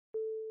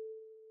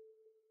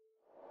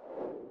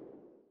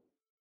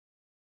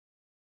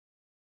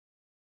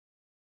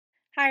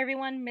Hi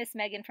everyone, Miss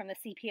Megan from the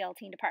CPL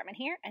Teen Department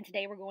here, and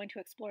today we're going to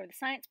explore the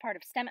science part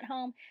of STEM at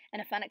home and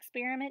a fun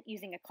experiment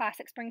using a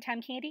classic springtime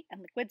candy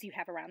and liquids you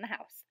have around the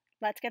house.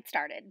 Let's get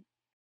started.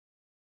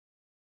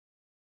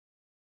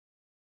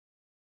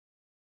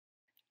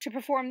 To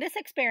perform this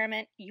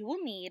experiment, you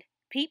will need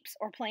Peeps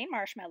or plain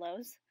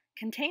marshmallows,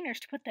 containers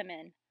to put them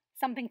in,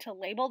 something to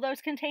label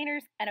those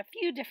containers, and a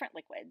few different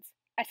liquids.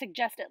 I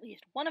suggest at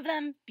least one of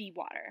them be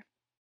water.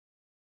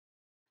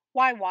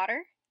 Why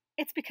water?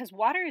 It's because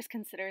water is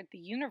considered the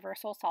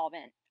universal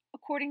solvent.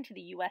 According to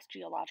the U.S.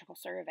 Geological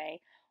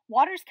Survey,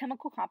 water's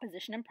chemical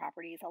composition and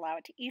properties allow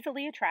it to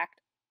easily attract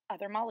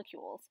other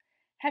molecules.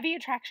 Heavy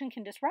attraction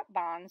can disrupt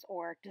bonds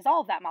or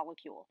dissolve that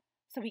molecule,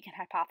 so we can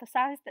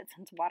hypothesize that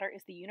since water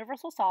is the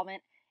universal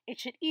solvent, it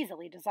should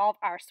easily dissolve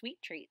our sweet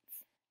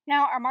treats.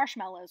 Now, our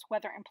marshmallows,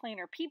 whether in plain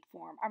or peep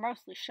form, are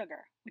mostly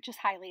sugar, which is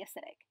highly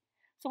acidic.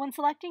 So when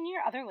selecting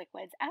your other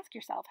liquids, ask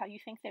yourself how you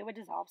think they would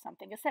dissolve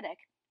something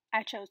acidic.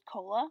 I chose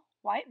cola,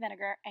 white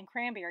vinegar, and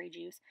cranberry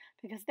juice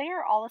because they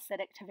are all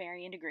acidic to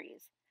varying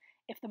degrees.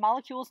 If the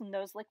molecules in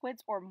those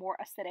liquids are more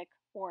acidic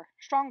or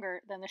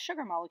stronger than the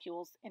sugar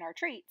molecules in our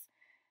treats,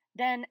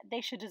 then they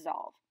should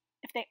dissolve.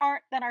 If they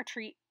aren't, then our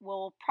treat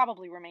will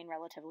probably remain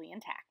relatively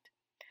intact.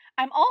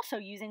 I'm also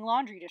using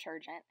laundry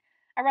detergent.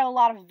 I read a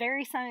lot of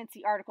very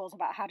sciencey articles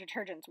about how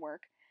detergents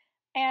work,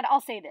 and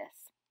I'll say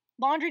this.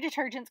 Laundry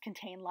detergents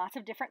contain lots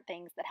of different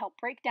things that help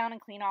break down and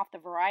clean off the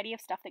variety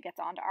of stuff that gets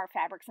onto our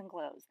fabrics and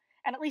clothes,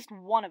 and at least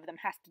one of them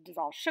has to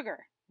dissolve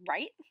sugar,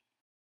 right?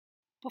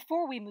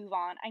 Before we move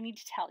on, I need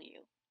to tell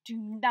you, do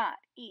not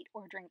eat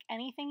or drink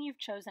anything you've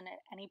chosen at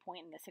any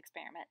point in this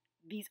experiment.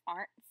 These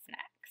aren't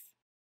snacks.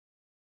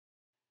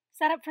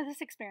 Setup for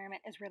this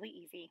experiment is really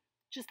easy.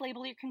 Just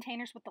label your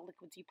containers with the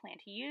liquids you plan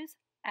to use,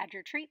 add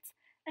your treats,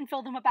 and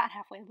fill them about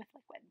halfway with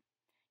liquid.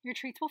 Your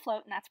treats will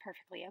float, and that's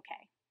perfectly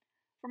okay.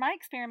 For my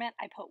experiment,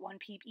 I put 1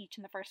 peep each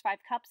in the first 5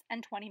 cups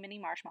and 20 mini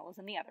marshmallows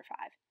in the other 5.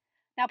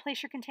 Now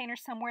place your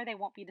containers somewhere they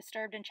won't be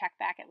disturbed and check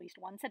back at least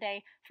once a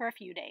day for a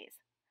few days.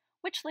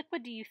 Which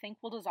liquid do you think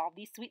will dissolve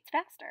these sweets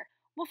faster?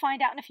 We'll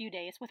find out in a few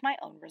days with my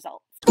own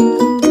results.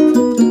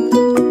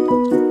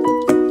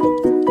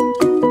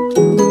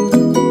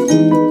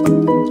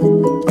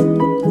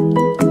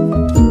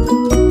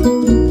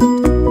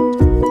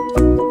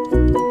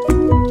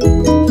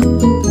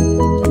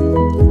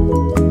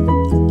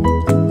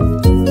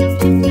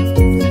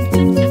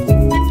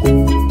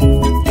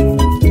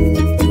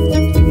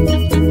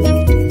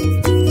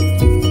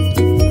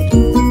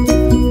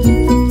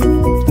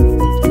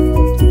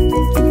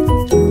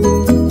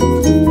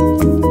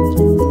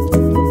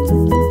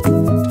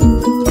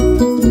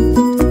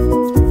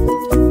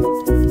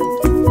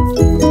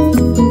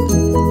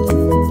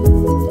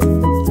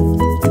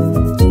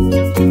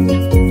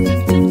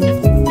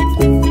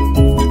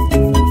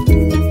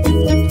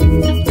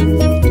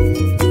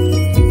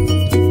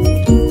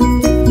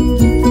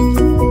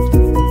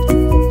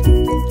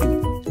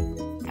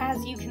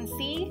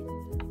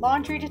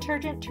 Laundry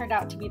detergent turned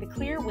out to be the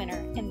clear winner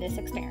in this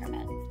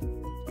experiment.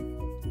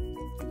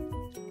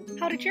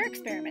 How did your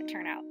experiment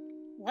turn out?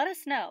 Let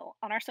us know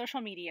on our social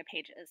media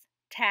pages.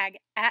 Tag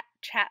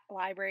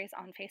 @ChatLibraries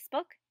on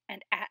Facebook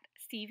and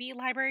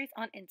 @CVLibraries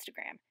on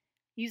Instagram.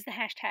 Use the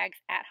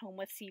hashtags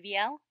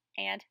 @HomeWithCVL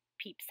and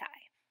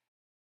PeepsHigh.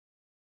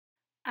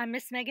 I'm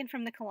Miss Megan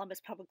from the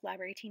Columbus Public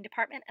Library Teen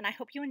Department, and I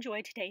hope you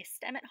enjoyed today's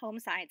STEM at Home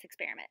science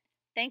experiment.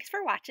 Thanks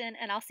for watching,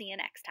 and I'll see you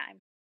next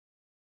time.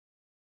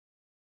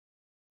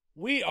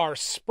 We are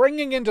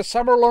springing into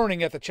summer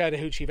learning at the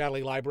Chattahoochee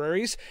Valley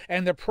Libraries,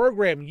 and the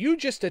program you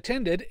just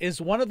attended is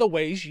one of the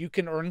ways you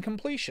can earn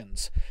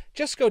completions.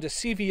 Just go to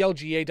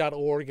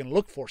cvlga.org and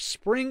look for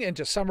Spring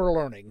into Summer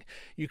Learning.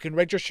 You can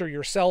register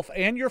yourself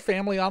and your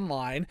family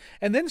online,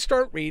 and then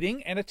start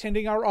reading and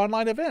attending our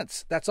online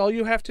events. That's all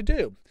you have to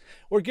do.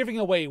 We're giving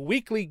away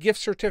weekly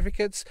gift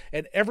certificates,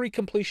 and every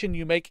completion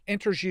you make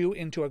enters you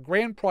into a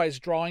grand prize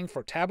drawing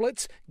for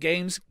tablets,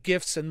 games,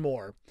 gifts, and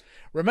more.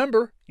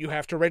 Remember, you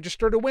have to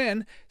register to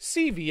win.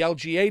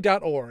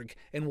 cvlga.org,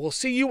 and we'll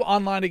see you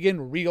online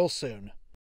again real soon.